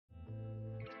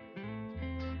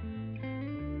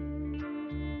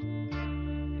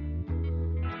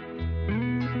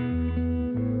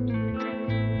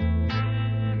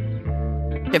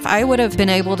If I would have been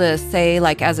able to say,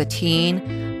 like, as a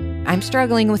teen, I'm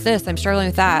struggling with this, I'm struggling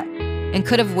with that, and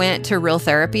could have went to real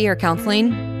therapy or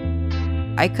counseling,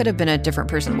 I could have been a different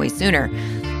person way sooner.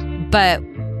 But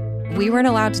we weren't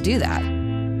allowed to do that.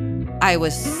 I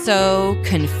was so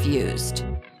confused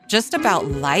just about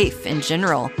life in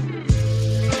general.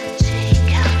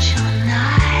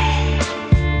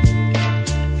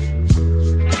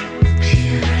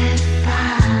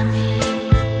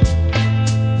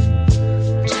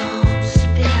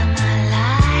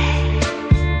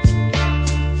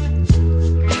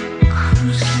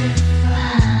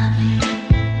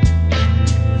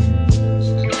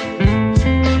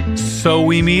 So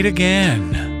we meet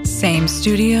again. Same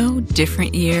studio,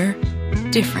 different year,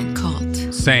 different cult.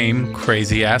 Same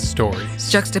crazy-ass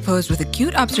stories. Juxtaposed with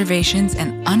acute observations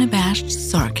and unabashed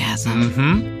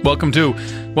sarcasm. Welcome to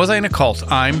Was I in a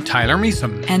Cult? I'm Tyler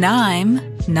Measom. And I'm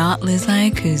not Liz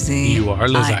Iacuzzi. You are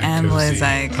Liz Iacuzzi. I am Liz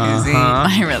Iacuzzi.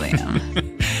 I really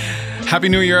am. Happy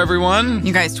New Year, everyone.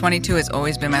 You guys, 22 has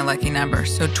always been my lucky number.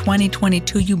 So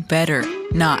 2022, you better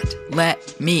not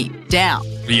let me down.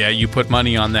 Yeah, you put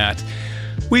money on that.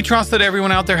 We trust that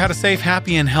everyone out there had a safe,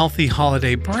 happy, and healthy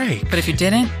holiday break. But if you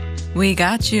didn't, we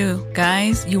got you.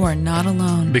 Guys, you are not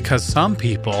alone. Because some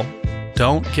people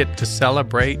don't get to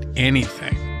celebrate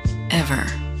anything. Ever.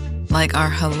 Like our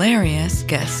hilarious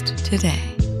guest today.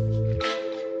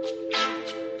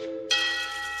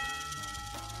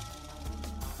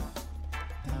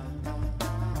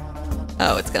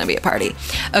 Oh, it's going to be a party.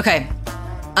 Okay.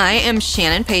 I am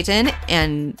Shannon Payton,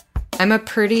 and I'm a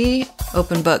pretty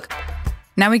open book.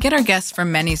 Now, we get our guests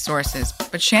from many sources,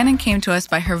 but Shannon came to us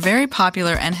by her very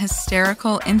popular and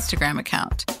hysterical Instagram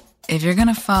account. If you're going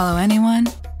to follow anyone,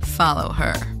 follow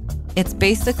her. It's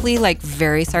basically like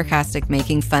very sarcastic,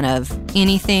 making fun of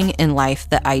anything in life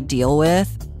that I deal with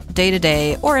day to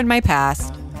day or in my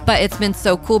past. But it's been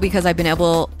so cool because I've been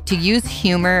able to use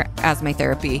humor as my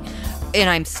therapy. And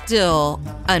I'm still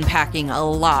unpacking a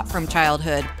lot from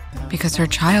childhood. Because her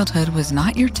childhood was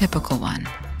not your typical one.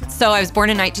 So I was born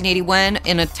in 1981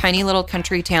 in a tiny little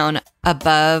country town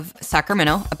above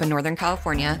Sacramento, up in Northern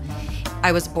California.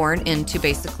 I was born into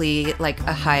basically like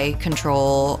a high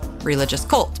control religious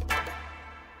cult.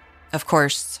 Of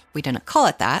course, we didn't call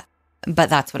it that, but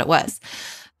that's what it was.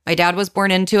 My dad was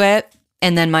born into it,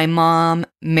 and then my mom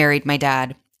married my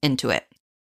dad into it.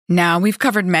 Now, we've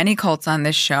covered many cults on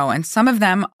this show, and some of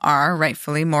them are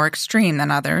rightfully more extreme than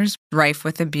others, rife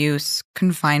with abuse,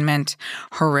 confinement,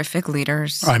 horrific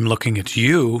leaders. I'm looking at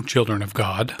you, children of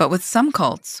God. But with some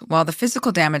cults, while the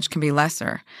physical damage can be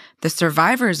lesser, the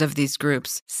survivors of these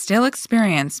groups still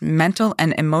experience mental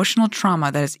and emotional trauma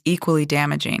that is equally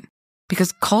damaging,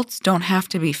 because cults don't have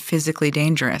to be physically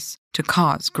dangerous to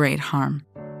cause great harm.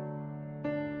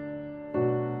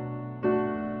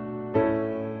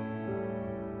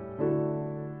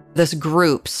 This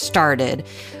group started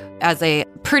as a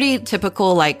pretty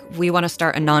typical, like, we want to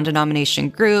start a non-denomination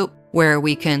group where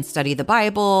we can study the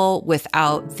Bible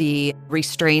without the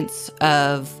restraints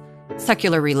of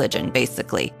secular religion,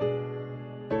 basically.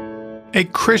 A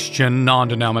Christian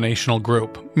non-denominational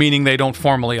group, meaning they don't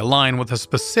formally align with a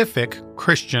specific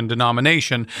Christian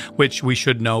denomination, which we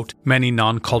should note many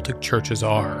non-cultic churches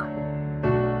are.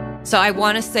 So I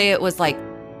want to say it was like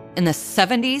in the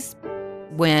 70s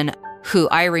when who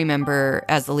I remember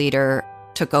as a leader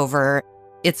took over.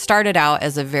 It started out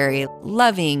as a very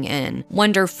loving and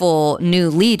wonderful new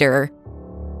leader.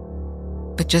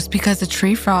 But just because a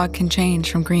tree frog can change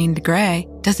from green to gray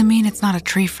doesn't mean it's not a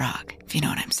tree frog, if you know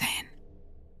what I'm saying.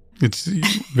 It's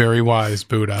very wise,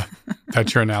 Buddha.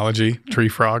 That's your analogy, tree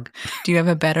frog. Do you have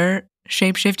a better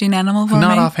shape-shifting animal for me?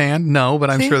 Not offhand, no, but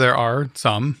I'm sure there are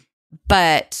some.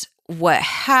 But what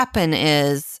happened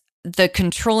is the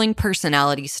controlling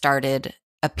personality started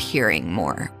appearing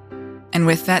more. And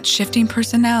with that shifting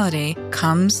personality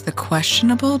comes the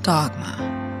questionable dogma.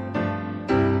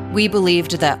 We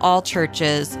believed that all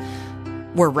churches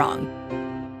were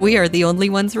wrong. We are the only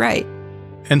ones right.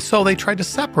 And so they tried to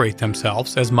separate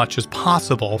themselves as much as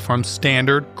possible from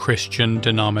standard Christian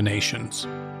denominations.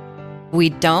 We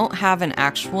don't have an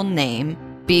actual name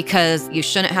because you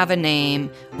shouldn't have a name.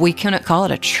 We couldn't call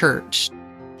it a church.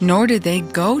 Nor did they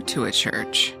go to a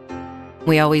church.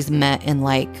 We always met in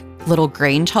like little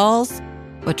Grange halls,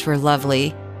 which were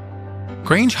lovely.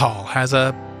 Grange Hall has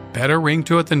a better ring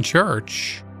to it than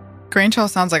church. Grange Hall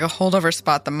sounds like a holdover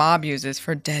spot the mob uses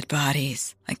for dead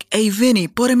bodies. Like, hey, Vinny,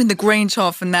 put him in the Grange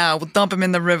Hall for now. We'll dump him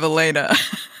in the river later.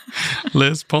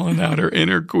 Liz pulling out her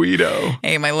inner Guido.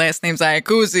 Hey, my last name's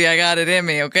Iacuzzi. I got it in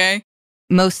me, okay?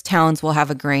 Most towns will have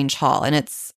a Grange Hall, and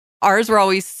ours were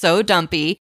always so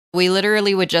dumpy. We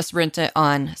literally would just rent it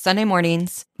on Sunday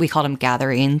mornings. We called them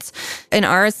gatherings. In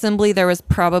our assembly, there was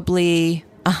probably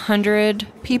 100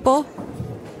 people.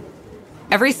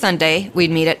 Every Sunday, we'd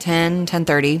meet at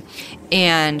 10:30,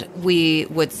 and we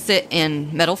would sit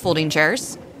in metal folding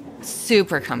chairs,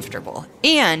 super comfortable.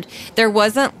 And there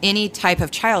wasn't any type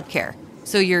of childcare.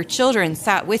 So your children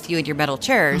sat with you in your metal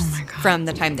chairs from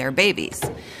the time they're babies.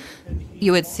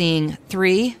 You would sing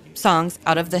 3 songs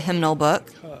out of the hymnal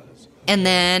book, and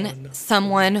then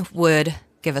someone would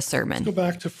give a sermon. Go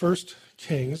back to 1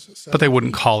 Kings. But they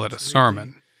wouldn't call it a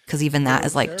sermon. Because even that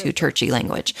is like too churchy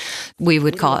language. We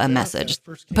would call it a message.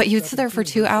 But you'd sit there for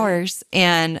 2 hours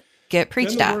and get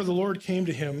preached Then the at. word of the Lord came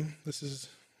to him. This is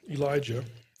Elijah.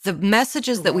 The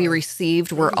messages that we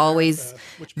received were always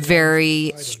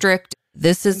very strict.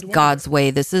 This is God's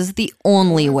way. This is the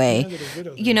only way.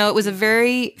 You know, it was a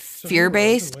very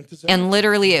fear-based, and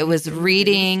literally it was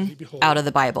reading out of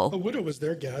the A Bible. widow was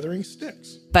there gathering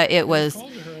sticks. But it was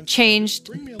changed.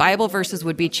 Bible verses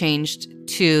would be changed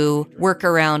to work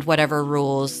around whatever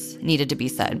rules needed to be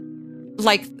said.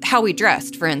 Like how we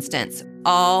dressed, for instance,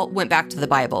 all went back to the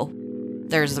Bible.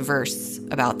 There's a verse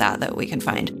about that we can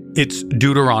find. It's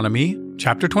Deuteronomy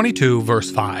chapter 22,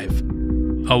 verse 5.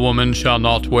 A woman shall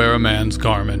not wear a man's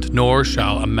garment, nor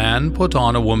shall a man put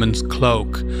on a woman's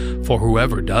cloak, for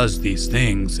whoever does these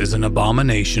things is an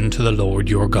abomination to the Lord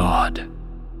your God.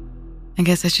 I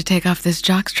guess I should take off this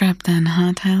jockstrap then,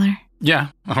 huh, Tyler? Yeah,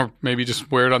 or maybe just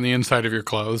wear it on the inside of your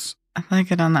clothes. I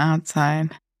like it on the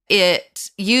outside. It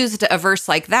used a verse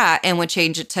like that and would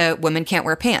change it to women can't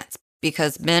wear pants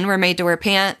because men were made to wear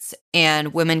pants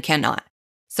and women cannot.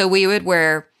 So we would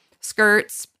wear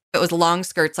skirts. It was long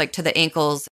skirts like to the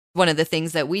ankles. One of the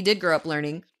things that we did grow up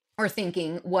learning or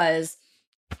thinking was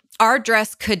our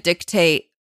dress could dictate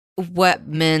what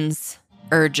men's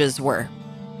urges were.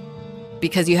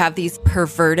 Because you have these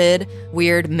perverted,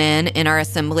 weird men in our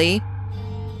assembly.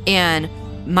 And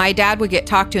my dad would get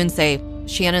talked to and say,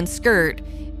 Shannon's skirt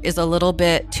is a little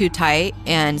bit too tight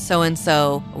and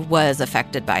so was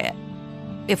affected by it.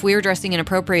 If we were dressing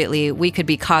inappropriately, we could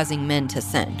be causing men to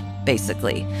sin,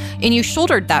 basically. And you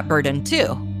shouldered that burden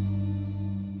too.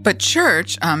 But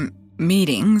church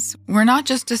meetings were not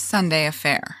just a Sunday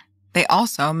affair. They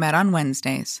also met on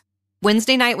Wednesdays.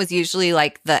 Wednesday night was usually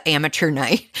like the amateur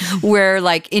night where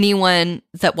like anyone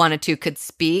that wanted to could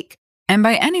speak. And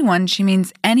by anyone, she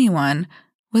means anyone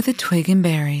with a twig and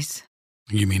berries.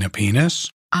 You mean a penis?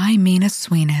 I mean a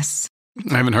sweenus.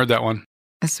 I haven't heard that one.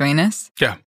 A sweenus?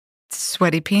 Yeah.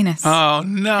 Sweaty penis. Oh,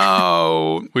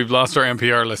 no. We've lost our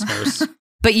NPR listeners.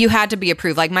 But you had to be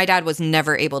approved. Like my dad was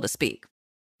never able to speak.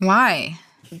 Why?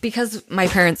 Because my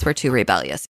parents were too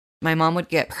rebellious. My mom would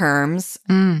get perms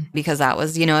because that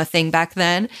was, a thing back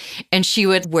then. And she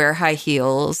would wear high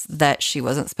heels that she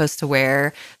wasn't supposed to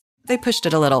wear. They pushed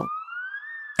it a little.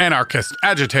 Anarchists,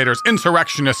 agitators,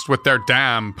 insurrectionists with their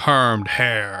damn permed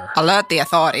hair. Alert the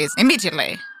authorities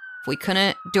immediately. We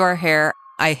couldn't do our hair.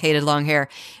 I hated long hair.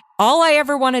 All I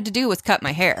ever wanted to do was cut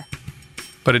my hair.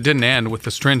 But it didn't end with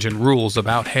the stringent rules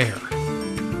about hair.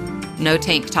 No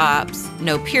tank tops,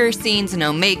 no piercings,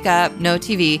 no makeup, no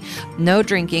TV, no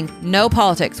drinking, no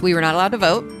politics. We were not allowed to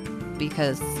vote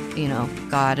because,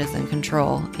 God is in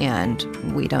control and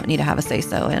we don't need to have a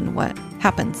say-so in what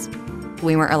happens.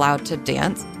 We weren't allowed to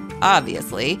dance,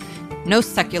 obviously. No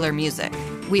secular music.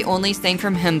 We only sang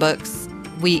from hymn books.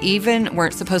 We even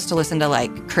weren't supposed to listen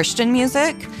to Christian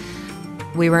music.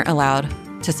 We weren't allowed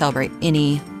to celebrate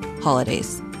any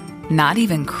holidays. Not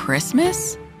even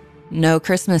Christmas? No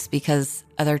Christmas because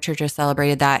other churches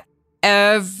celebrated that.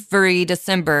 Every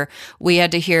December, we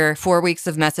had to hear 4 weeks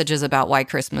of messages about why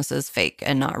Christmas is fake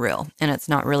and not real. And it's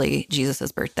not really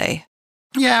Jesus' birthday.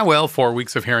 Yeah, well, 4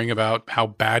 weeks of hearing about how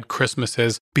bad Christmas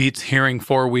is beats hearing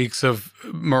 4 weeks of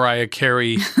Mariah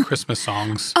Carey Christmas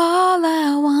songs. All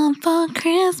I want for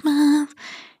Christmas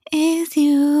is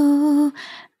you.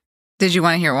 Did you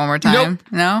want to hear it one more time?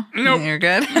 Nope. No? Nope. You're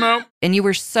good? No. And you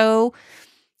were so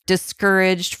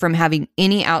discouraged from having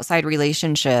any outside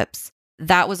relationships.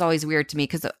 That was always weird to me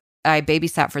because I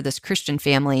babysat for this Christian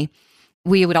family.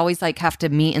 We would always have to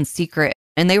meet in secret.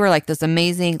 And they were this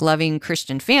amazing, loving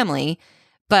Christian family,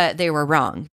 but they were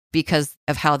wrong because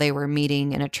of how they were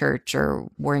meeting in a church or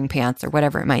wearing pants or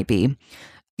whatever it might be.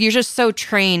 You're just so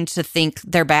trained to think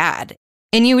they're bad.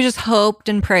 And you just hoped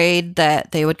and prayed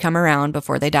that they would come around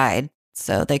before they died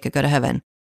so they could go to heaven.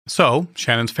 So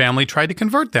Shannon's family tried to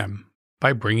convert them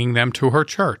by bringing them to her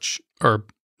church, or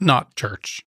not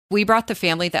church. We brought the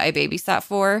family that I babysat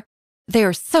for. They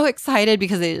were so excited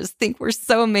because they just think we're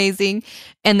so amazing.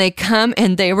 And they come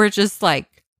and they were just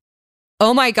like,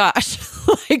 oh my gosh,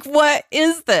 Like, what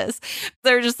is this?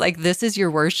 They're just like, this is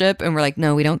your worship. And we're like,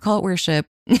 no, we don't call it worship.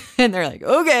 And they're like,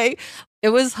 okay. It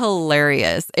was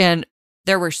hilarious. And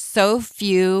there were so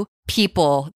few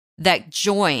people that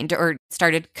joined or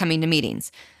started coming to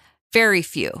meetings. Very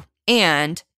few.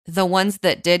 And the ones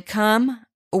that did come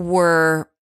were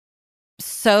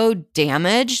so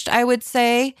damaged, I would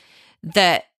say,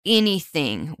 that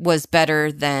anything was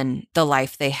better than the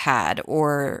life they had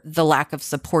or the lack of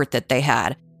support that they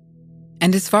had.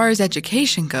 And as far as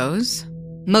education goes,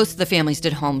 most of the families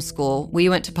did homeschool. We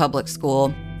went to public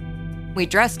school. We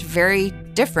dressed very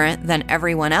different than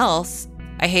everyone else.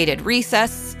 I hated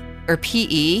recess, or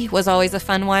PE was always a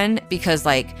fun one because,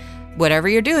 like, whatever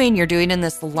you're doing in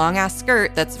this long-ass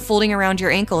skirt that's folding around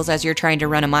your ankles as you're trying to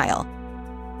run a mile.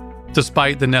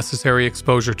 Despite the necessary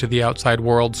exposure to the outside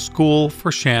world, school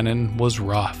for Shannon was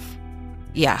rough.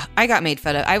 Yeah, I got made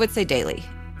fun of, I would say daily.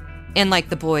 And like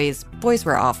the boys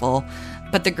were awful,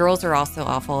 but the girls are also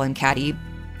awful and catty.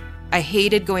 I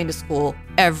hated going to school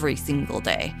every single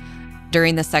day.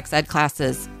 During the sex ed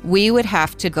classes, we would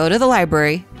have to go to the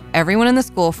library, everyone in the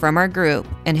school from our group,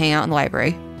 and hang out in the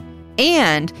library.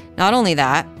 And not only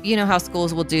that, you know how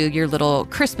schools will do your little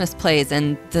Christmas plays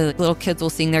and the little kids will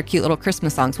sing their cute little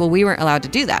Christmas songs. Well, we weren't allowed to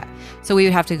do that. So we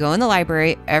would have to go in the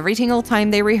library every single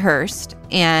time they rehearsed,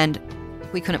 and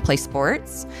we couldn't play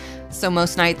sports. So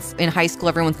most nights in high school,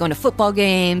 everyone's going to football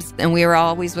games, and we were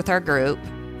always with our group.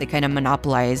 They kind of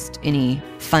monopolized any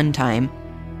fun time.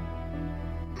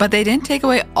 but they didn't take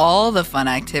away all the fun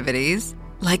activities,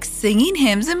 like singing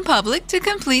hymns in public to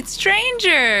complete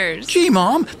strangers. Gee,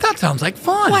 Mom, that sounds like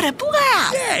fun. What a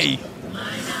blast! Yay!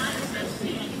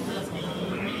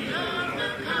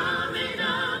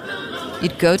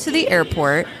 You'd go to the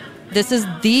airport. This is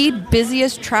the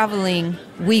busiest traveling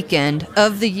weekend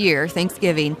of the year,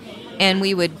 Thanksgiving. And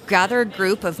we would gather a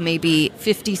group of maybe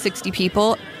 50, 60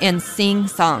 people and sing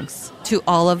songs to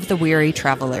all of the weary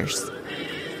travelers.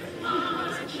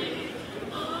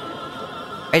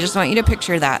 I just want you to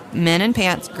picture that. Men in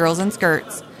pants, girls in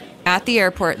skirts, at the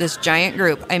airport, this giant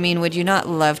group. I mean, would you not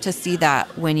love to see that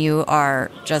when you are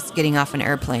just getting off an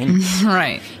airplane?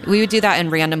 Right. We would do that in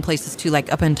random places too,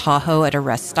 like up in Tahoe at a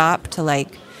rest stop to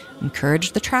like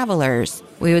encourage the travelers.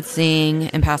 We would sing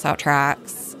and pass out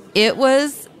tracts. It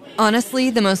was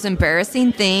honestly the most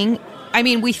embarrassing thing. I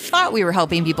mean, we thought we were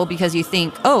helping people because you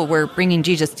think, oh, we're bringing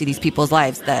Jesus to these people's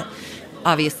lives that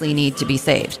obviously need to be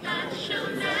saved.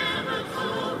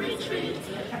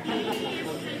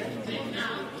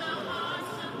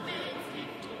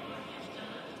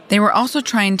 They were also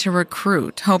trying to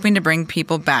recruit, hoping to bring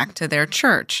people back to their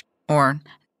church, or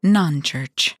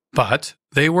non-church. But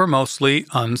they were mostly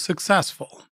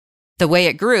unsuccessful. The way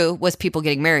it grew was people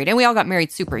getting married, and we all got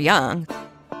married super young.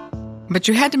 But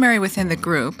you had to marry within the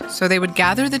group, so they would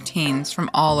gather the teens from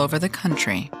all over the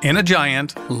country. In a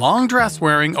giant, long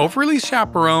dress-wearing, overly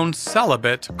chaperoned,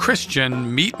 celibate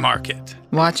Christian meat market.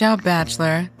 Watch out,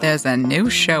 Bachelor. There's a new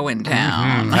show in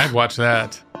town. I'd watch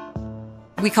that.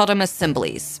 We called them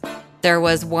assemblies. There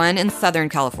was one in Southern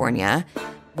California,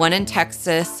 one in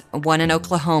Texas, one in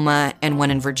Oklahoma, and one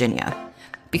in Virginia.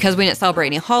 Because we didn't celebrate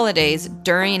any holidays,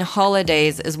 during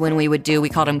holidays is when we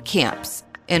called them camps.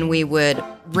 And we would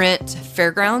rent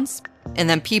fairgrounds, and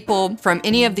then people from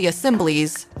any of the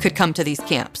assemblies could come to these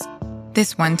camps.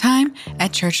 This one time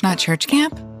at Church Not Church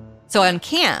Camp? So on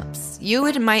camps, you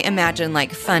might imagine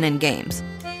like fun and games.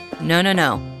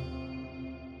 No.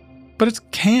 But it's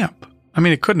camp. I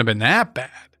mean, it couldn't have been that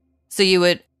bad. So you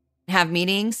would have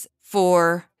meetings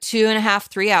for 2.5,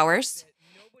 3 hours,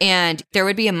 and there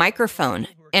would be a microphone,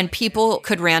 and people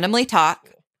could randomly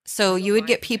talk. So you would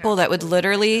get people that would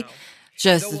literally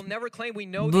just we'll never claim we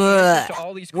know the answers to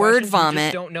all these word questions. vomit. We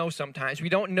just don't know sometimes. We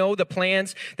don't know the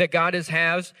plans that God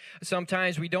has.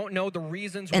 Sometimes we don't know the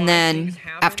reasons why And then things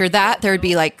happen. after that, there would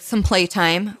be like some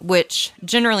playtime, which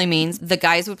generally means the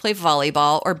guys would play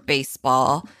volleyball or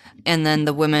baseball. And then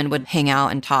the women would hang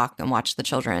out and talk and watch the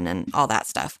children and all that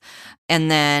stuff. And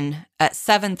then at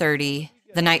 7:30,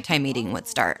 the nighttime meeting would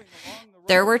start.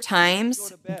 There were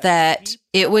times that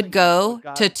it would go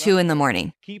to 2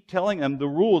 a.m. Keep telling them the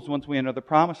rules once we enter the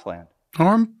promised land.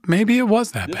 Or maybe it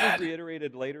was that This is bad.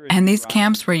 reiterated later in And these Deuteronomy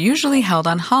camps were usually held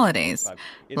on holidays,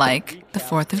 It's a like the recap,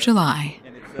 4th of July.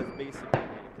 and it says basically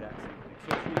the exact same thing.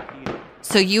 So it's repeated.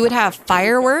 So you would have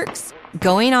fireworks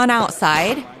going on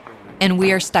outside, and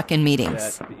we are stuck in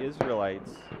meetings. That the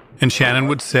Israelites And Shannon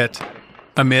would sit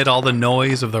amid all the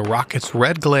noise of the rocket's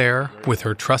red glare with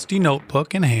her trusty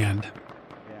notebook in hand.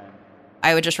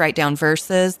 I would just write down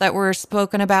verses that were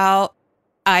spoken about.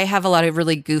 I have a lot of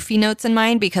really goofy notes in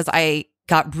mind because I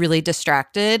got really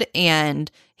distracted and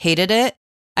hated it.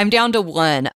 I'm down to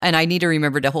one and I need to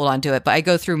remember to hold on to it. But I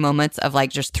go through moments of like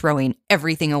just throwing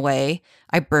everything away.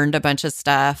 I burned a bunch of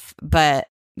stuff, but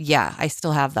yeah, I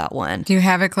still have that one. Do you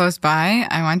have it close by?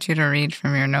 I want you to read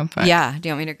from your notebook. Yeah. Do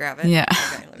you want me to grab it? Yeah.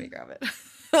 Okay, let me grab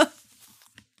it.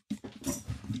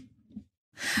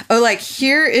 Oh, like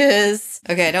here is,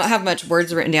 okay, I don't have much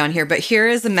words written down here, but here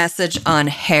is a message on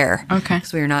hair. Okay.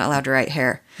 Because we are not allowed to write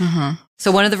hair. Uh-huh.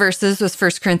 So one of the verses was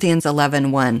 1 Corinthians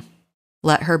 11:1.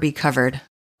 Let her be covered.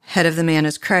 Head of the man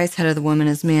is Christ, head of the woman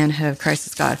is man, head of Christ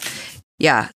is God.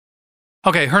 Yeah.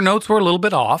 Okay, her notes were a little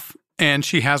bit off, and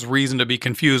she has reason to be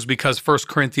confused because 1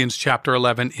 Corinthians chapter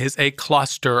 11 is a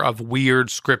cluster of weird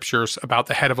scriptures about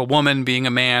the head of a woman being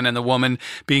a man and the woman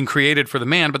being created for the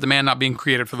man, but the man not being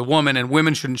created for the woman, and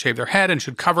women shouldn't shave their head and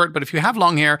should cover it. But if you have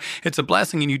long hair, it's a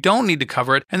blessing and you don't need to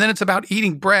cover it. And then it's about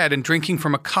eating bread and drinking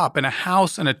from a cup in a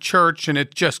house and a church, and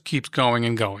it just keeps going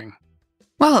and going.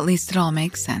 Well, at least it all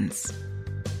makes sense.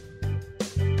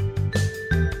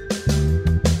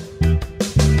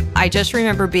 I just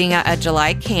remember being at a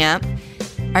July camp.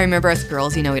 I remember us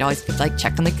girls, we'd always be like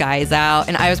checking the guys out.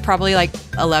 And I was probably like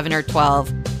 11 or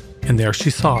 12. And there she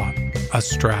saw a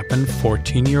strapping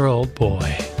 14-year-old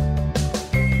boy.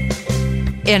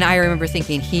 And I remember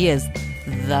thinking, he is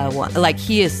the one. Like,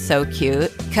 he is so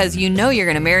cute because you're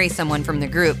going to marry someone from the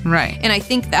group. Right. And I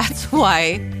think that's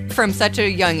why from such a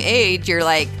young age, you're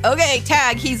like, okay,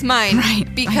 tag, he's mine. Right.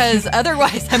 Because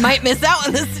otherwise I might miss out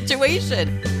on this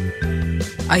situation.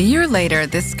 A year later,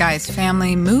 this guy's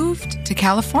family moved to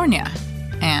California,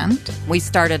 and We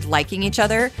started liking each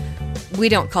other. We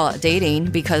don't call it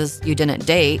dating because you didn't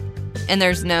date. And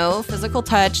there's no physical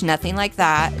touch, nothing like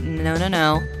that.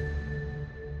 No.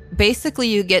 Basically,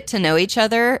 you get to know each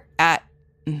other at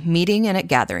meeting and at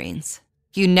gatherings.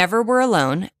 You never were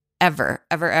alone, ever,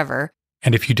 ever, ever.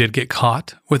 And if you did get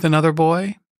caught with another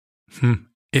boy,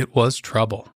 it was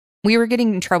trouble. We were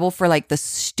getting in trouble for like the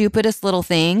stupidest little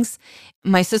things.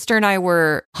 My sister and I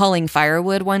were hauling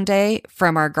firewood one day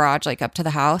from our garage, like up to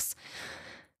the house.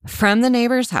 From the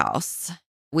neighbor's house,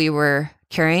 we were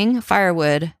carrying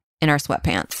firewood in our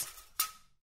sweatpants.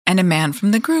 and a man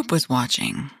from the group was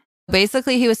watching.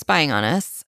 Basically, he was spying on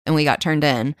us, and we got turned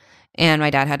in. And my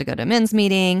dad had to go to a men's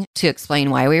meeting to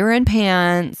explain why we were in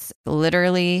pants,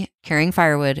 literally carrying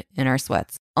firewood in our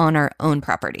sweats on our own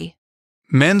property.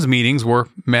 Men's meetings were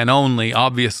men only,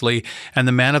 obviously, and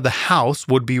the man of the house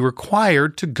would be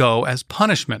required to go as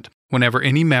punishment whenever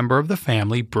any member of the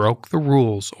family broke the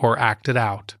rules or acted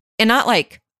out. And not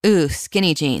like, ooh,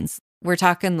 skinny jeans. We're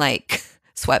talking like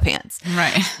sweatpants.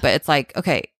 Right. But it's like,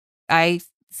 okay, I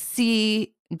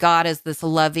see God as this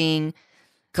loving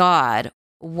God.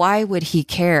 Why would he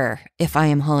care if I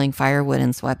am hauling firewood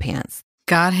in sweatpants?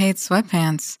 God hates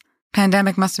sweatpants.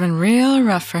 Pandemic must have been real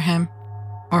rough for him.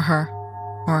 Or her.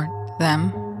 Or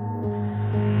them.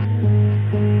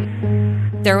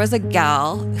 There was a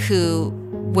gal who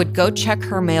would go check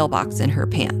her mailbox in her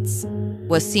pants,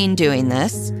 was seen doing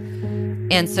this.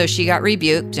 And so she got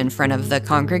rebuked in front of the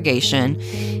congregation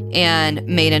and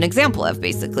made an example of,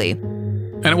 basically.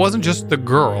 And it wasn't just the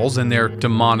girls and their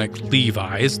demonic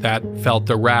Levi's that felt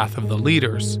the wrath of the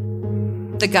leaders.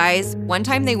 The guys, one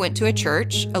time they went to a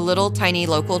church, a little tiny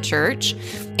local church,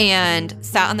 and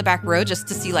sat on the back row just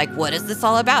to see, like, what is this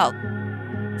all about?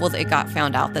 Well, it got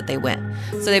found out that they went.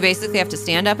 So they basically have to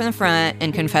stand up in the front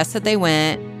and confess that they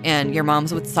went, and your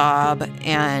moms would sob,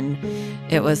 and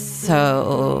it was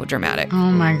so dramatic.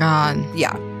 Oh my God.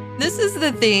 Yeah. This is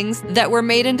the things that were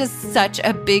made into such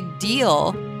a big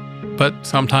deal. But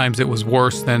sometimes it was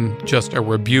worse than just a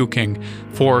rebuking,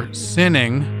 for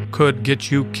sinning could get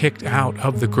you kicked out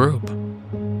of the group.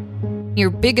 Your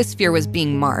biggest fear was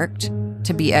being marked,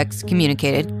 to be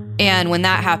excommunicated. And when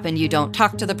that happened, you don't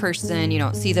talk to the person, you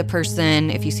don't see the person.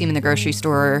 If you see them in the grocery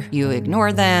store, you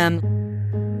ignore them.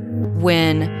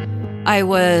 When I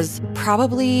was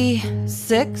probably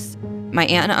 6, my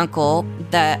aunt and uncle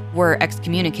that were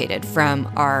excommunicated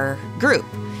from our group,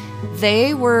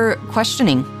 they were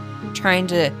questioning, trying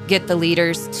to get the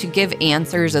leaders to give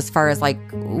answers as far as like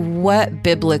what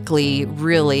biblically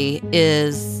really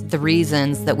is the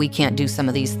reasons that we can't do some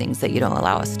of these things that you don't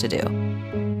allow us to do.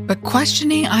 But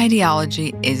questioning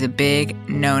ideology is a big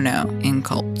no-no in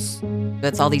cults.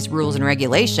 It's all these rules and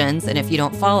regulations, and if you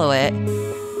don't follow it,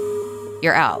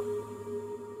 you're out.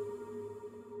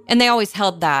 And they always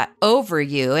held that over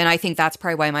you. And I think that's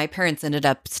probably why my parents ended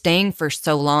up staying for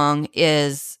so long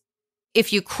is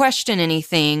if you question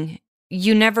anything,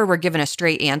 you never were given a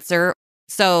straight answer.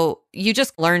 So you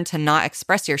just learn to not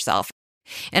express yourself.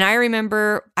 And I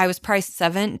remember I was probably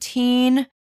 17.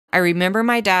 I remember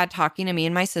my dad talking to me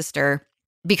and my sister,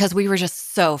 because we were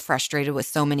just so frustrated with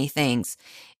so many things.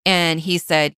 And he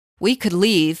said, we could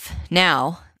leave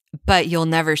now, but you'll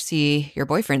never see your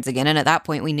boyfriends again. And at that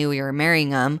point, we knew we were marrying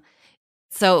them.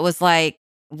 So it was like,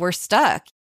 we're stuck.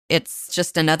 It's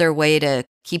just another way to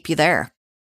keep you there.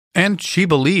 And she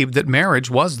believed that marriage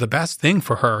was the best thing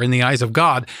for her in the eyes of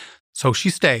God, so she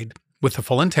stayed with the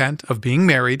full intent of being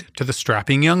married to the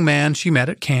strapping young man she met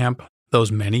at camp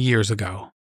those many years ago.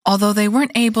 Although they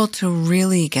weren't able to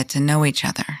really get to know each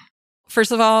other.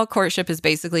 First of all, courtship is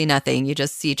basically nothing. You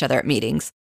just see each other at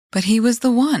meetings. But he was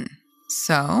the one.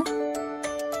 So,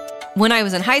 when I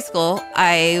was in high school,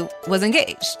 I was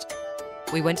engaged.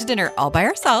 We went to dinner all by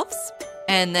ourselves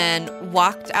and then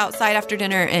walked outside after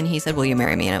dinner and he said, will you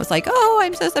marry me? And I was like, oh,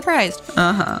 I'm so surprised.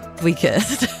 We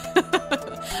kissed.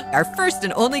 Our first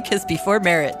and only kiss before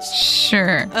marriage.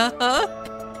 Sure.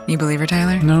 You believe her,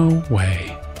 Tyler? No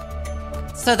way.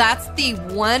 So that's the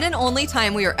one and only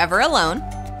time we were ever alone.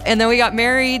 And then we got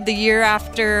married the year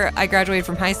after I graduated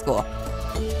from high school.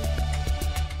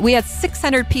 We had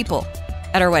 600 people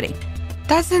at our wedding.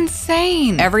 That's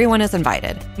insane. Everyone is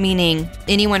invited, meaning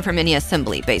anyone from any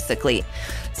assembly, basically.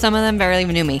 Some of them barely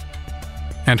even knew me.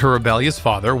 And her rebellious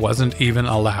father wasn't even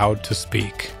allowed to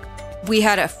speak. We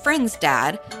had a friend's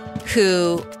dad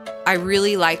who I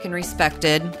really like and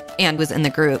respected and was in the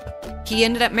group. He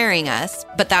ended up marrying us,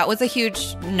 but that was a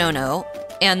huge no-no.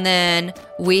 And then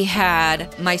we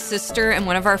had my sister and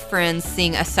one of our friends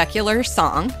sing a secular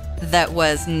song that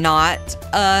was not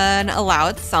an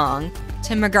allowed song.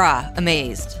 Tim McGraw,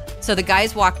 Amazed. So the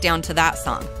guys walked down to that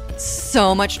song.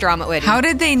 So much drama at wedding. How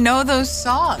did they know those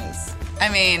songs? I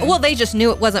mean... Well, they just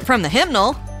knew it wasn't from the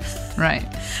hymnal. Right.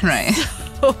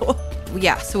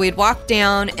 So we'd walk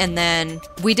down and then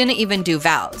we didn't even do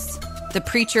vows. The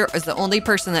preacher was the only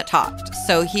person that talked.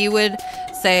 So he would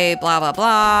say blah, blah,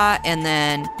 blah. And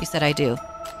then you said, I do.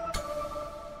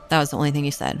 That was the only thing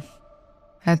you said.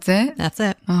 That's it? That's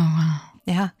it. Oh, wow.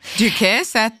 Yeah. Did you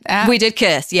kiss? We did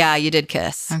kiss. Yeah, you did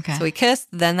kiss. Okay. So we kissed,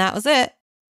 then that was it.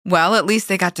 Well, at least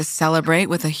they got to celebrate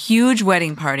with a huge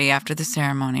wedding party after the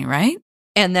ceremony, right?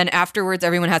 And then afterwards,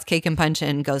 everyone has cake and punch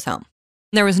and goes home.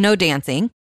 There was no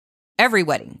dancing. Every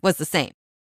wedding was the same.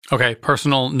 Okay,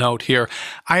 personal note here.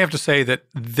 I have to say that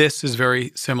this is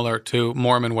very similar to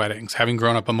Mormon weddings. Having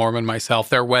grown up a Mormon myself,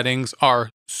 their weddings are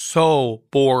so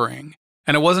boring.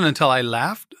 And it wasn't until I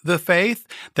left the faith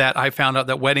that I found out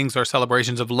that weddings are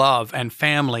celebrations of love and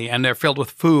family, and they're filled with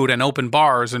food and open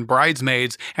bars and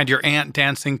bridesmaids and your aunt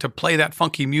dancing to play that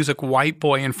funky music White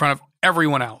Boy in front of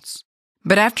everyone else.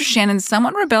 But after Shannon's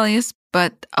somewhat rebellious,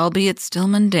 but albeit still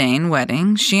mundane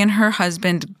wedding, she and her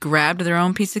husband grabbed their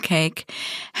own piece of cake,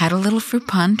 had a little fruit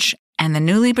punch, and the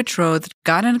newly betrothed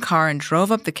got in a car and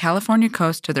drove up the California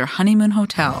coast to their honeymoon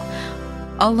hotel,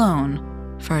 alone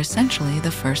for essentially the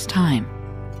first time.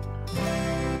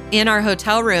 In our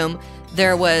hotel room,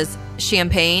 there was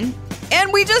champagne,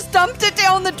 and we just dumped it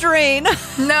down the drain.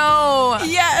 No!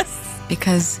 Yes!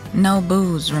 Because no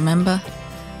booze, remember?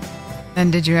 Then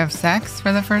did you have sex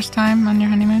for the first time on your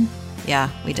honeymoon? Yeah,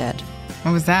 we did.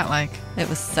 What was that like? It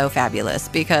was so fabulous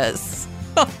because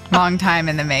long time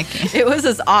in the making. It was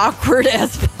as awkward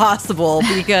as possible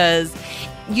because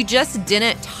you just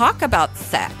didn't talk about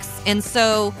sex. And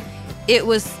so it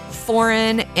was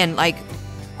foreign and like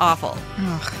awful.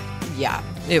 Ugh. Yeah,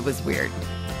 it was weird.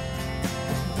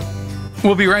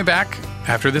 We'll be right back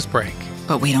after this break.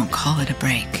 But we don't call it a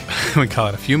break. We call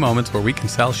it a few moments where we can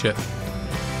sell shit.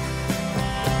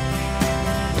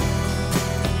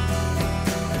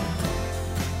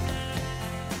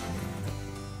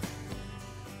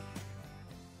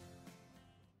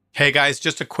 Hey guys,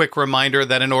 just a quick reminder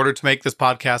that in order to make this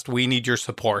podcast, we need your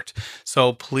support.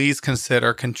 So please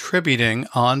consider contributing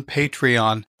on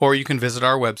Patreon, or you can visit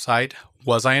our website,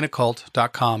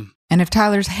 wasiinacult.com. And if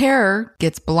Tyler's hair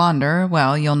gets blonder,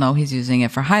 well, you'll know he's using it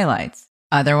for highlights.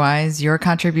 Otherwise, your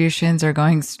contributions are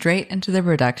going straight into the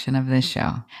production of this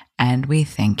show. And we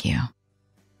thank you.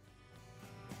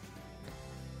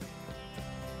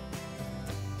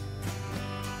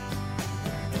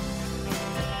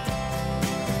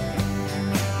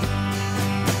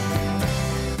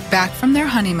 Back from their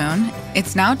honeymoon,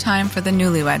 it's now time for the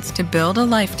newlyweds to build a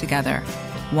life together,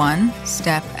 one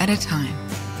step at a time.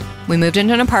 We moved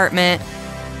into an apartment.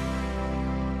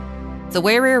 The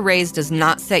way we were raised does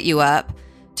not set you up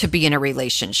to be in a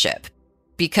relationship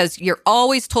because you're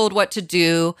always told what to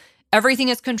do. Everything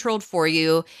is controlled for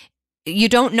you. You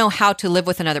don't know how to live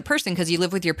with another person because you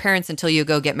live with your parents until you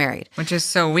go get married. Which is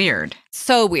so weird.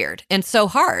 So weird and so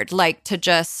hard, like to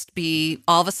just be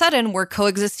all of a sudden we're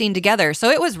coexisting together.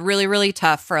 So it was really, really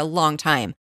tough for a long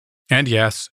time. And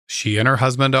yes, She and her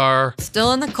husband are.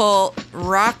 Still in the cult,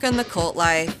 rocking the cult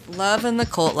life, loving the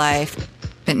cult life.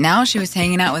 But now she was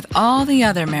hanging out with all the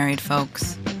other married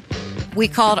folks. We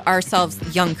called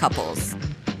ourselves young couples.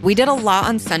 We did a lot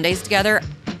on Sundays together.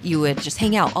 You would just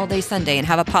hang out all day Sunday and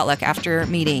have a potluck after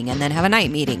meeting and then have a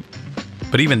night meeting.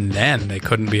 But even then, they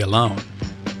couldn't be alone.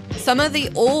 Some of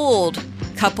the old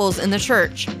couples in the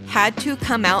church had to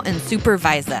come out and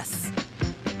supervise us.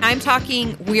 I'm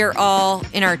talking, we're all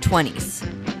in our 20s.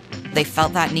 They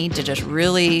felt that need to just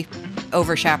really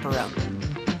over-chaperone.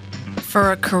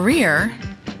 For a career,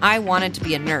 I wanted to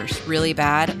be a nurse really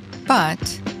bad.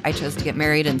 but I chose to get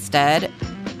married instead.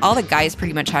 All the guys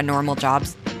pretty much had normal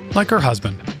jobs. Like her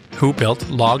husband, who built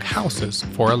log houses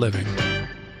for a living.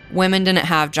 Women didn't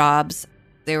have jobs.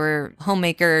 They were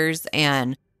homemakers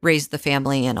and raised the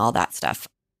family and all that stuff.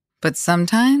 But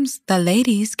sometimes the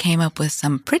ladies came up with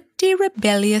some pretty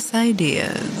rebellious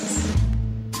ideas.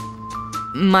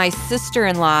 My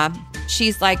sister-in-law,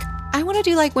 she's like, I want to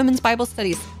do like women's Bible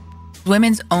studies.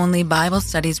 Women's only Bible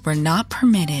studies were not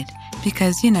permitted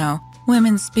because,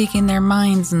 women speaking their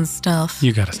minds and stuff.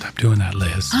 You gotta stop doing that,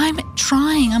 Liz. I'm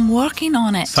trying. I'm working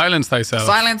on it. Silence thyself.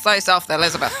 Silence thyself,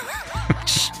 Elizabeth.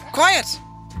 Shh, quiet.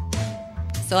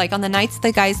 So like on the nights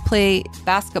the guys play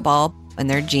basketball in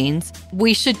their jeans,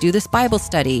 we should do this Bible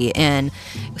study. And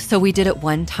so we did it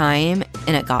one time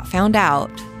and it got found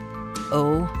out.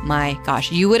 Oh my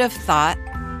gosh. You would have thought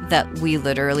that we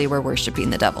literally were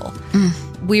worshiping the devil.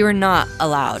 We were not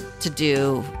allowed to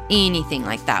do anything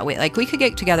like that. We could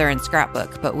get together and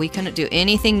scrapbook, but we couldn't do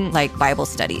anything like Bible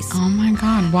studies. Oh my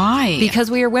God, why? Because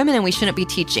we are women and we shouldn't be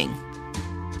teaching.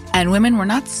 And women were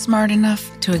not smart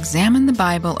enough to examine the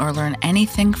Bible or learn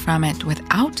anything from it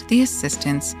without the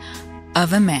assistance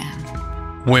of a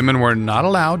man. Women were not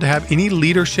allowed to have any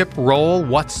leadership role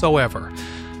whatsoever.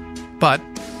 But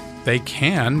they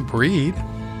can breed.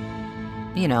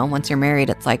 Once you're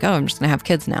married, it's like, oh, I'm just going to have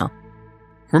kids now.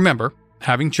 Remember,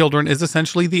 having children is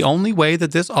essentially the only way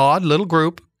that this odd little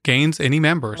group gains any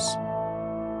members.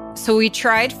 So we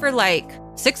tried for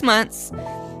 6 months.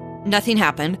 Nothing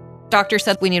happened. Doctor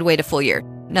said we need to wait a full year.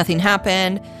 Nothing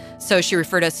happened. So she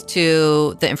referred us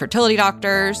to the infertility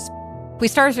doctors. We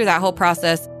started through that whole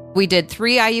process. We did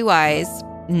 3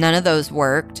 IUIs. None of those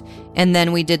worked. And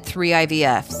then we did 3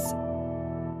 IVFs.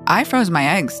 I froze my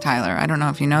eggs, Tyler. I don't know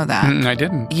if you know that. I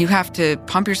didn't. You have to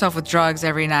pump yourself with drugs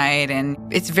every night, and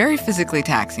it's very physically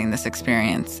taxing, this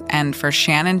experience. And for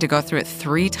Shannon to go through it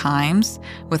 3 times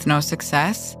with no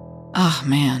success, oh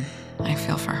man, I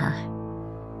feel for her.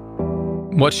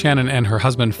 What Shannon and her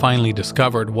husband finally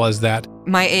discovered was that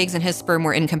my eggs and his sperm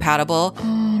were incompatible.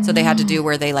 So they had to do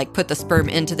where they put the sperm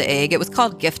into the egg. It was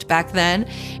called gift back then,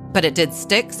 but it did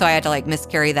stick. So I had to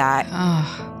miscarry that.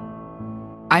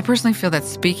 I personally feel that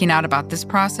speaking out about this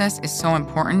process is so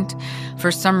important.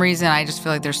 For some reason, I just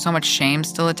feel like there's so much shame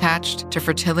still attached to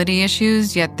fertility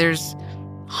issues, yet there's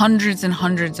hundreds and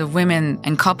hundreds of women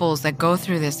and couples that go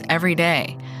through this every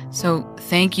day. So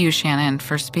thank you, Shannon,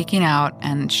 for speaking out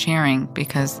and sharing,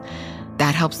 because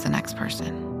that helps the next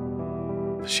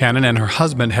person. Shannon and her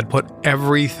husband had put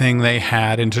everything they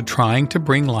had into trying to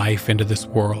bring life into this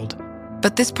world.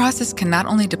 But this process can not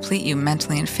only deplete you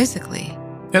mentally and physically,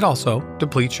 it also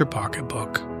depletes your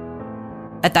pocketbook.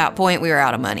 At that point, we were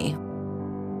out of money.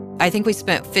 I think we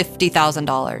spent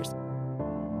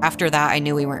 $50,000. After that, I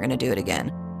knew we weren't going to do it again.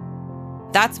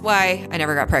 That's why I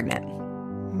never got pregnant.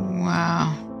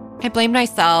 Wow. I blamed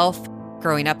myself.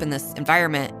 Growing up in this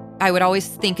environment, I would always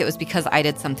think it was because I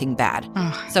did something bad.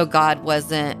 So God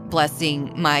wasn't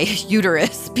blessing my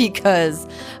uterus because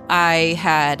I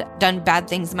had done bad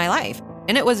things in my life.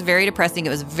 And it was very depressing. It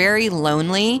was very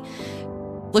lonely.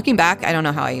 Looking back, I don't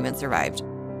know how I even survived.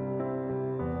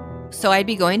 So I'd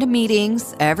be going to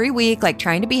meetings every week,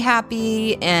 trying to be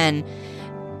happy, and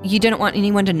you didn't want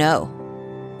anyone to know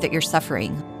that you're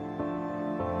suffering.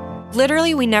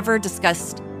 Literally, we never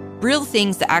discussed real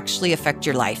things that actually affect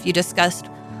your life. You discussed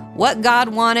what God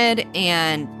wanted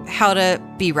and how to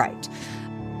be right.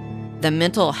 The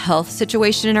mental health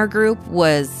situation in our group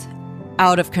was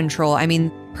out of control. I mean,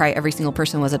 probably every single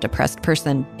person was a depressed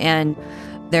person, and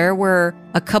there were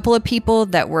a couple of people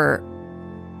that were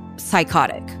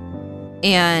psychotic,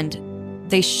 and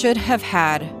they should have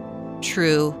had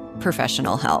true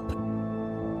professional help.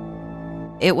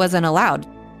 It wasn't allowed.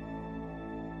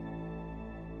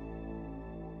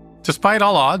 Despite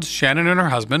all odds, Shannon and her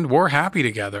husband were happy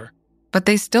together. But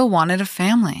they still wanted a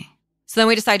family. So then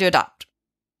we decided to adopt.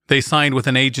 They signed with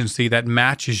an agency that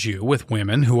matches you with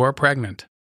women who are pregnant.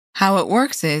 How it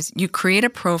works is you create a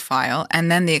profile, and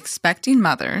then the expecting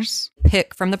mothers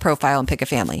pick from the profile and pick a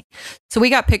family. So we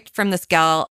got picked from this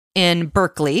gal. in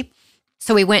Berkeley.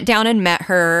 So we went down and met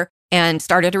her and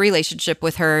started a relationship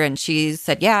with her. And she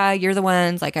said, yeah, you're the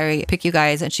ones. Like, I pick you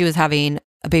guys. And she was having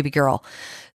a baby girl.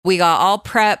 We got all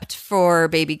prepped for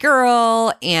baby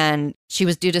girl, and she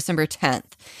was due December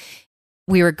 10th.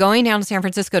 We were going down to San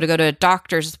Francisco to go to a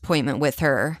doctor's appointment with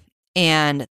her.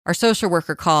 And our social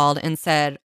worker called and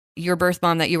said, your birth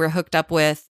mom that you were hooked up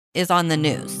with is on the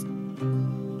news.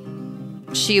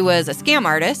 She was a scam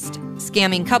artist,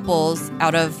 scamming couples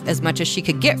out of as much as she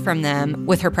could get from them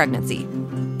with her pregnancy.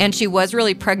 And she was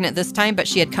really pregnant this time, but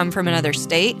she had come from another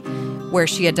state where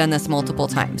she had done this multiple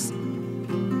times.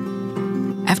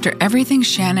 After everything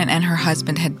Shannon and her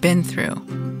husband had been through,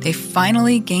 they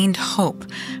finally gained hope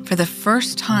for the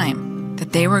first time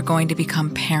that they were going to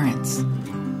become parents.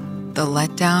 The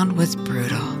letdown was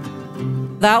brutal.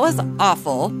 That was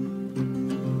awful.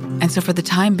 And so for the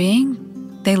time being,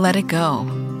 they let it go.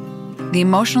 The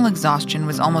emotional exhaustion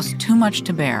was almost too much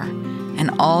to bear, and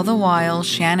all the while,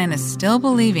 Shannon is still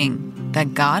believing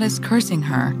that God is cursing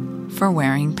her for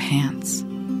wearing pants.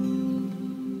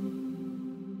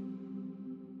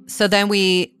 So then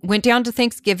we went down to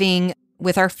Thanksgiving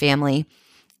with our family,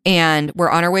 and we're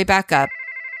on our way back up.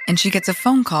 And she gets a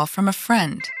phone call from a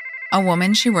friend, a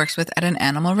woman she works with at an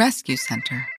animal rescue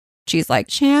center. She's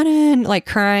like, Shannon, like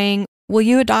crying, will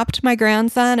you adopt my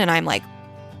grandson? And I'm like,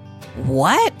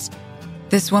 what?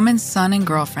 This woman's son and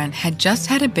girlfriend had just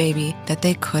had a baby that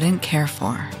they couldn't care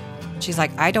for. She's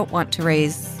like, I don't want to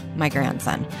raise my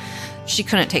grandson. She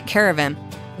couldn't take care of him.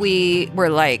 We were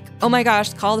like, oh my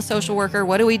gosh, call the social worker.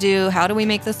 What do we do? How do we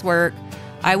make this work?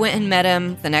 I went and met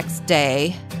him the next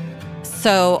day.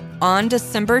 So on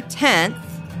December 10th,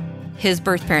 his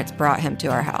birth parents brought him to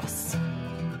our house.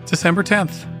 December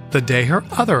 10th, the day her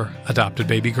other adopted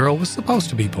baby girl was supposed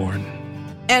to be born.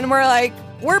 And we're like,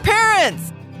 we're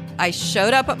parents. I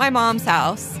showed up at my mom's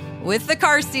house with the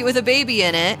car seat with a baby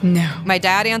in it. No. My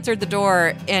dad answered the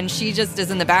door, and she just is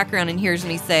in the background and hears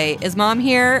me say, is mom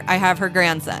here? I have her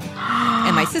grandson.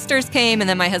 And my sisters came, and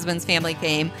then my husband's family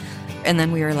came. And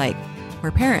then we were like, we're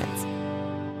parents.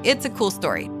 It's a cool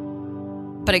story,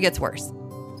 but it gets worse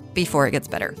before it gets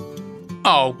better.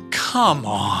 Oh, come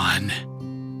on.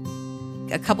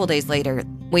 A couple days later,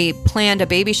 we planned a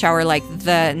baby shower like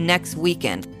the next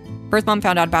weekend. Birth mom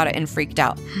found out about it and freaked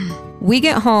out. We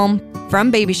get home from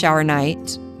baby shower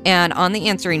night, and on the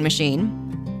answering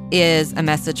machine is a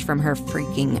message from her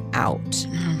freaking out.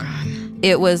 Oh, God.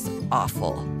 It was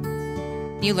awful.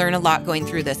 You learn a lot going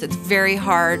through this. It's very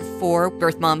hard for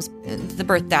birth moms, the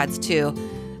birth dads too,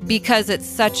 because it's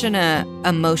such an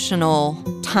emotional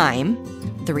time.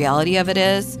 The reality of it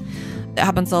is, it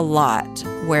happens a lot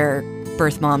where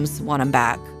birth moms want them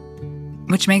back.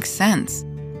 Which makes sense.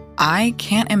 I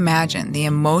can't imagine the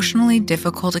emotionally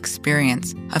difficult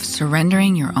experience of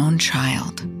surrendering your own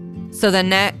child. So the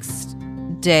next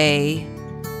day,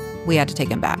 we had to take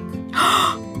him back.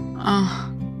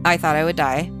 Oh. I thought I would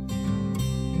die.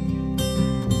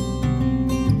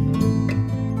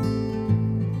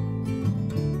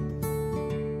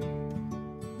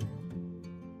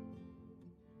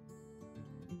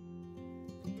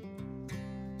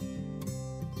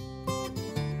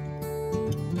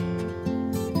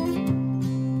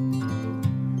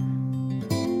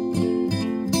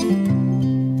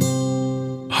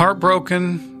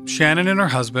 Heartbroken, Shannon and her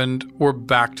husband were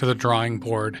back to the drawing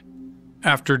board.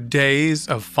 After days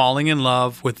of falling in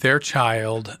love with their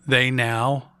child, they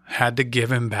now had to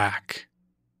give him back.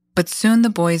 But soon the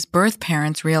boy's birth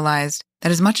parents realized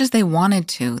that as much as they wanted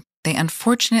to, they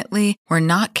unfortunately were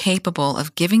not capable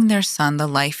of giving their son the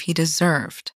life he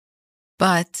deserved.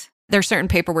 But There's certain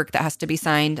paperwork that has to be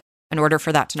signed in order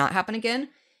for that to not happen again.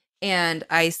 And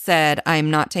I said,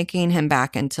 I'm not taking him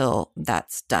back until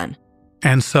that's done.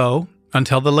 And so,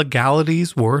 until the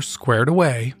legalities were squared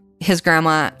away, His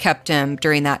grandma kept him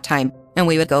during that time, and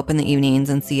we would go up in the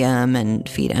evenings and see him and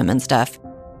feed him and stuff.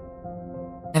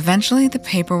 eventually the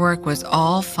paperwork was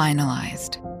all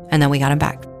finalized. And then we got him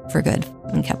back for good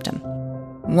and kept him.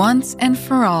 Once and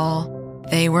for all,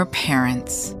 they were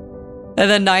parents. And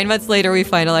then 9 months later, we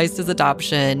finalized his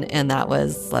adoption, and that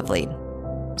was lovely.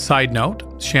 Side note,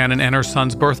 Shannon and her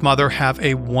son's birth mother have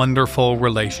a wonderful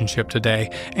relationship today,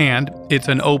 and it's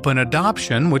an open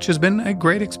adoption, which has been a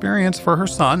great experience for her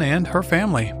son and her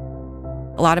family.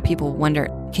 A lot of people wonder,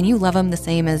 can you love him the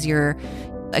same as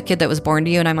a kid that was born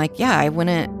to you? And I'm like, yeah, I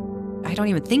don't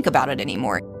even think about it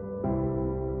anymore.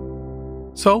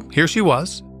 So here she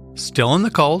was, still in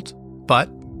the cult, but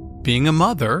being a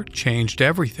mother changed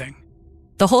everything.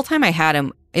 The whole time I had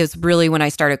him, it was really when I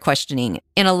started questioning.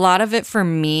 And a lot of it for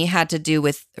me had to do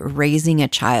with raising a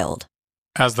child.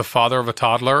 As the father of a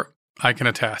toddler, I can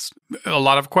attest. A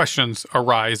lot of questions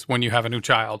arise when you have a new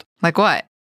child. Like what?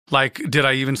 Like, did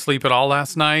I even sleep at all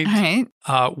last night? Right.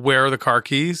 Where are the car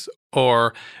keys?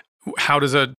 Or how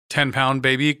does a 10-pound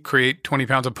baby create 20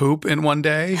 pounds of poop in one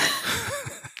day?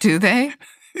 Do they?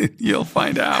 You'll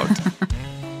find out.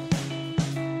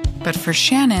 But for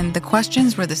Shannon, the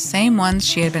questions were the same ones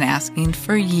she had been asking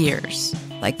for years.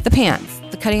 Like the pants,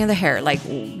 the cutting of the hair, like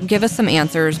give us some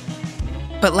answers.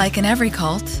 But like in every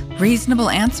cult, reasonable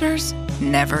answers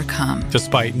never come.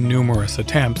 Despite numerous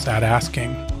attempts at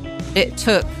asking. It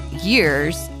took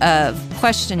years of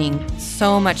questioning,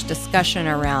 so much discussion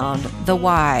around the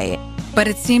why. But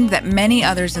it seemed that many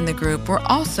others in the group were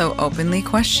also openly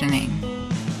questioning.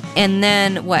 And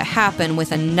then what happened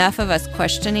with enough of us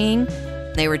questioning,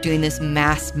 they were doing this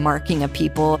mass marking of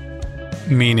people.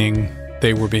 Meaning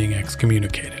they were being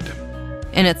excommunicated.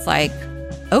 And it's like,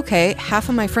 okay, half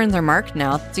of my friends are marked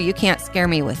now, so you can't scare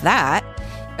me with that.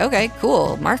 Okay,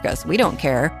 cool, mark us. We don't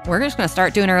care. We're just going to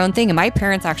start doing our own thing. And my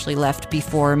parents actually left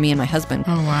before me and my husband.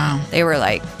 Oh, wow. They were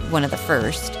like one of the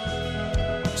first.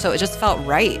 So it just felt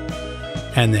right.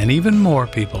 And then even more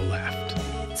people left.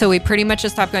 So we pretty much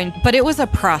just stopped going. But it was a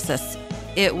process.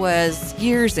 It was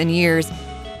years and years.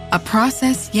 A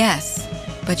process, yes,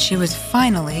 but she was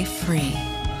finally free.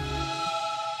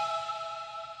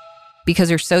 Because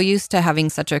you're so used to having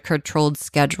such a controlled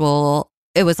schedule,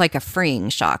 it was like a freeing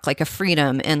shock, like a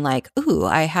freedom and like, ooh,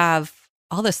 I have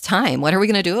all this time. What are we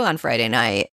going to do on Friday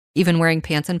night? Even wearing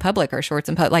pants in public or shorts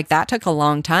in public, like that took a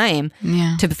long time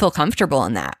to feel comfortable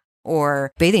in that.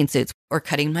 Or bathing suits or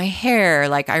cutting my hair.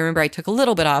 Like I remember I took a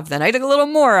little bit off, then I took a little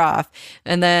more off.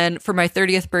 And then for my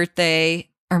 30th birthday,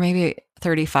 or maybe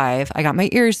 35, I got my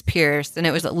ears pierced. And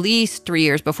it was at least 3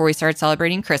 years before we started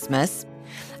celebrating Christmas.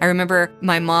 I remember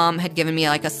my mom had given me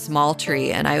like a small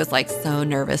tree and I was like so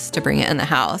nervous to bring it in the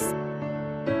house.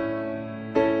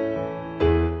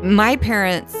 My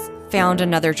parents found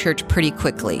another church pretty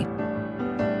quickly.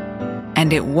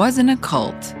 And it wasn't a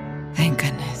cult, thank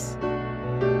goodness.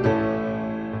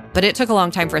 But it took a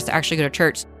long time for us to actually go to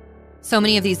church. So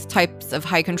many of these types of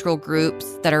high control groups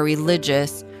that are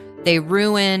religious, they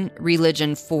ruin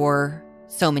religion for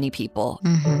so many people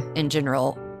in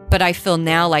general. But I feel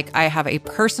now like I have a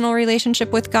personal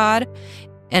relationship with God,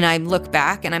 and I look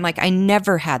back and I'm like, I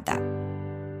never had that.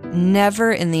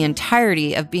 Never in the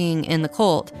entirety of being in the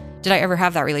cult did I ever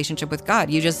have that relationship with God.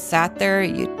 You just sat there,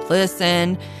 you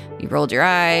listened, you rolled your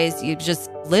eyes, you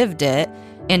just lived it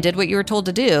and did what you were told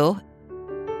to do.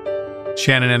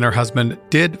 Shannon and her husband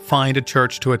did find a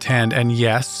church to attend, and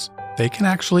yes, they can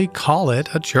actually call it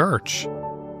a church.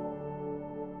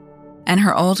 And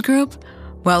her old group?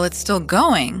 Well, it's still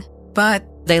going, but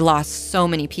they lost so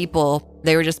many people.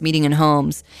 They were just meeting in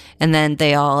homes, and then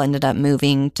they all ended up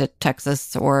moving to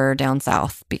Texas or down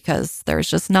south because there's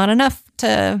just not enough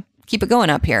to keep it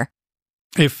going up here.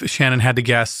 If Shannon had to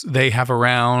guess, they have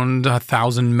around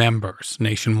 1,000 members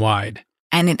nationwide.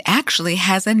 And it actually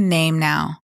has a name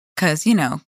now, because, you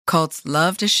know, cults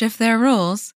love to shift their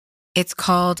rules. It's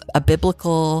called A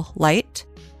Biblical Light.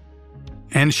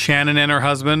 And Shannon and her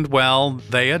husband, well,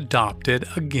 they adopted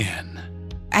again.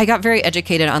 I got very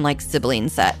educated on like sibling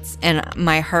sets, and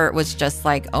my heart was just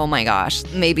like, oh my gosh,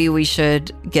 maybe we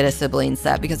should get a sibling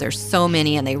set because there's so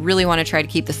many and they really want to try to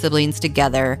keep the siblings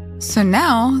together. So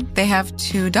now they have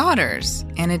 2 daughters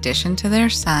in addition to their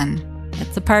son.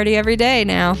 It's a party every day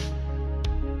now.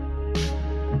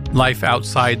 Life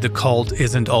outside the cult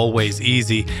isn't always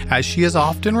easy, as she is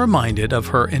often reminded of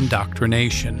her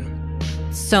indoctrination.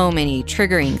 So many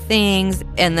triggering things,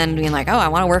 and then being like, oh, I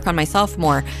want to work on myself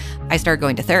more. I started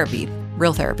going to therapy,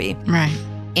 real therapy. Right.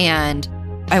 And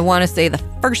I want to say the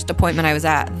first appointment I was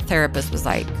at, the therapist was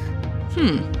like,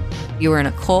 you were in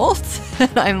a cult?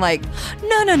 And I'm like,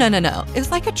 no. It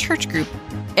was like a church group.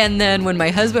 And then when my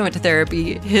husband went to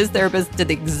therapy, his therapist did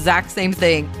the exact same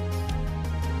thing.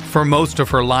 For most of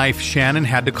her life, Shannon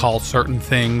had to call certain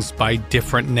things by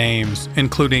different names,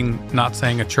 including not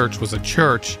saying a church was a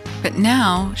church. But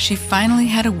now she finally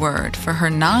had a word for her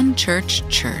non-church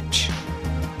church.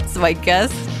 So I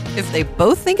guess if they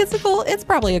both think it's a cult, it's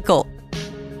probably a cult.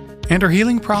 And her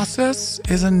healing process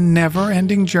is a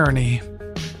never-ending journey.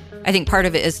 I think part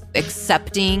of it is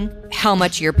accepting how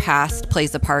much your past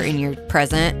plays a part in your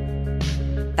present.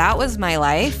 That was my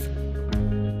life.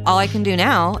 All I can do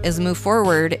now is move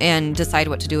forward and decide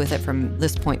what to do with it from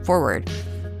this point forward.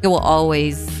 It will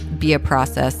always be a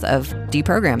process of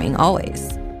deprogramming,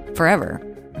 always, forever.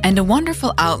 And a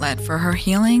wonderful outlet for her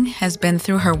healing has been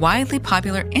through her widely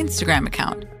popular Instagram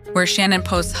account, where Shannon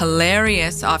posts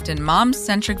hilarious, often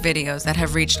mom-centric videos that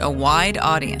have reached a wide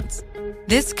audience.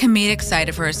 This comedic side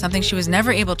of her is something she was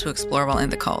never able to explore while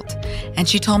in the cult. And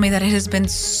she told me that it has been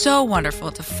so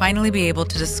wonderful to finally be able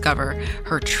to discover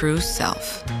her true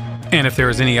self. And if there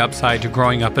is any upside to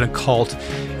growing up in a cult,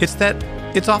 it's that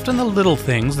it's often the little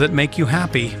things that make you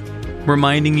happy,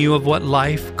 reminding you of what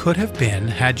life could have been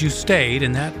had you stayed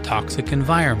in that toxic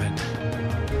environment.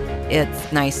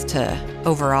 It's nice to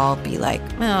overall be like,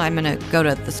 well, I'm going to go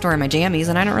to the store in my jammies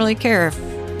and I don't really care if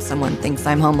someone thinks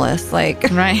I'm homeless. Like,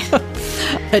 Right.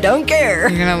 I don't care.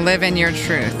 You're going to live in your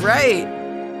truth. Right.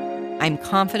 I'm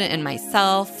confident in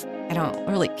myself. I don't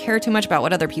really care too much about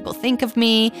what other people think of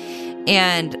me.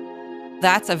 And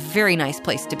that's a very nice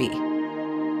place to be.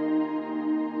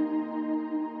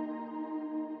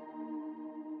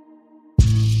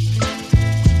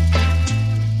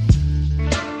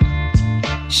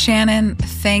 Shannon,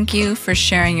 thank you for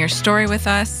sharing your story with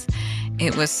us.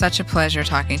 It was such a pleasure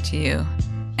talking to you.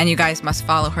 And you guys must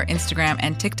follow her Instagram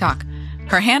and TikTok.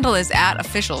 Her handle is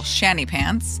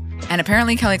 @officialshannypants. And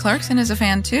apparently Kelly Clarkson is a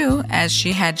fan too, as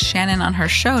she had Shannon on her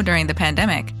show during the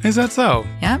pandemic. Is that so?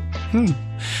 Yep.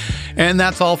 And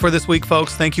that's all for this week,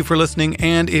 folks. Thank you for listening.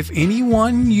 And if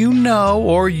anyone you know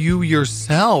or you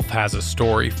yourself has a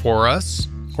story for us,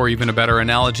 or even a better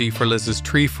analogy for Liz's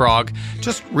tree frog,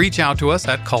 just reach out to us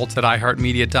at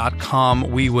cults@iheartmedia.com.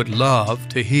 We would love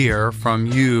to hear from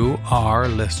you, our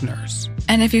listeners.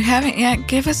 And if you haven't yet,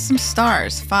 give us some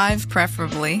stars, 5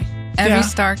 preferably. Every Yeah.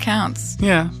 star counts.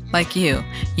 Yeah, Like you.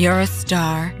 You're a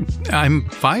star. I'm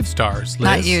 5 stars, Liz.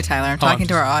 Not you, Tyler. I'm talking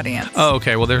to our audience. Oh,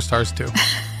 okay. Well, there's stars too.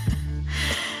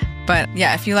 But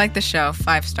yeah, if you like the show,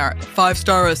 5 star. 5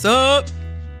 star us up.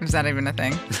 Is that even a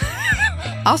thing?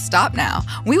 I'll stop now.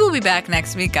 We will be back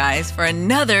next week, guys, for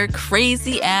another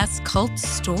crazy-ass cult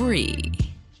story.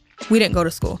 We didn't go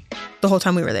to school the whole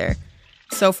time we were there.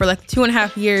 So for like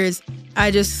 2.5 years,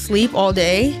 I just sleep all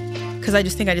day because I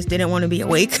just didn't want to be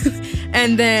awake.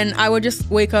 And then I would just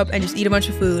wake up and just eat a bunch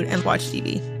of food and watch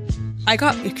TV. I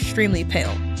got extremely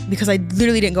pale because I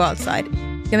literally didn't go outside.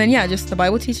 And then, yeah, just the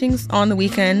Bible teachings on the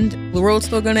weekend. The world's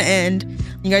still going to end.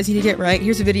 You guys need to get right.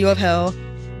 Here's a video of hell.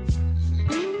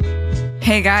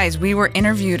 Hey, guys, we were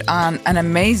interviewed on an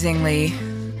amazingly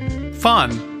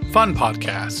Fun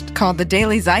podcast. called The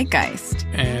Daily Zeitgeist.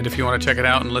 And if you want to check it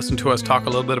out and listen to us talk a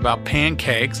little bit about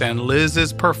pancakes and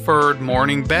Liz's preferred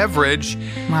morning beverage,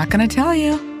 I'm not going to tell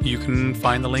you. you can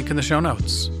find the link in the show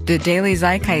notes. The Daily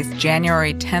Zeitgeist,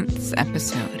 January 10th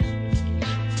episode.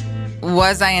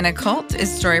 Was I in a Cult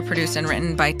is story produced and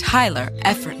written by Tyler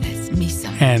Effortless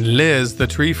Meesum. And Liz, the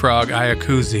tree frog,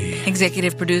 Ayakuzi.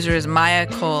 Executive producer is Maya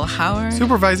Cole Howard.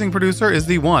 Supervising producer is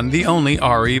the one, the only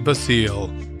Ari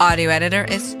Basile. Audio editor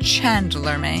is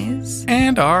Chandler Mays.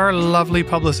 And our lovely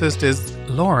publicist is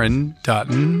Lauren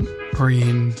Dutton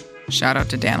Green. Shout out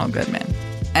to Daniel Goodman.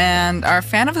 And our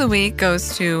fan of the week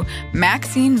goes to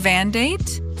Maxine Van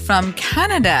Date from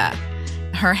Canada.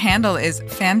 Her handle is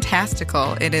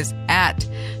fantastical. It is at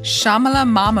Shamala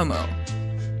Mamamoo.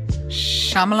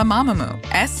 Shamala Mamamoo.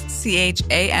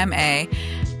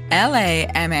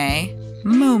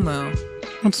 SCHAMALAMA Moo.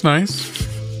 That's nice.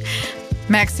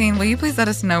 Maxine, will you please let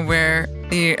us know where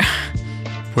the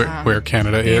Where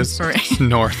Canada the is. inspiration- It's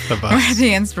north of us. where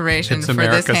the inspiration It's for this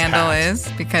America's handle hat. is,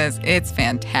 because it's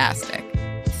fantastic.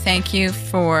 Thank you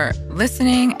for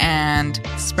listening and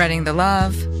spreading the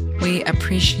love. We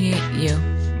appreciate you.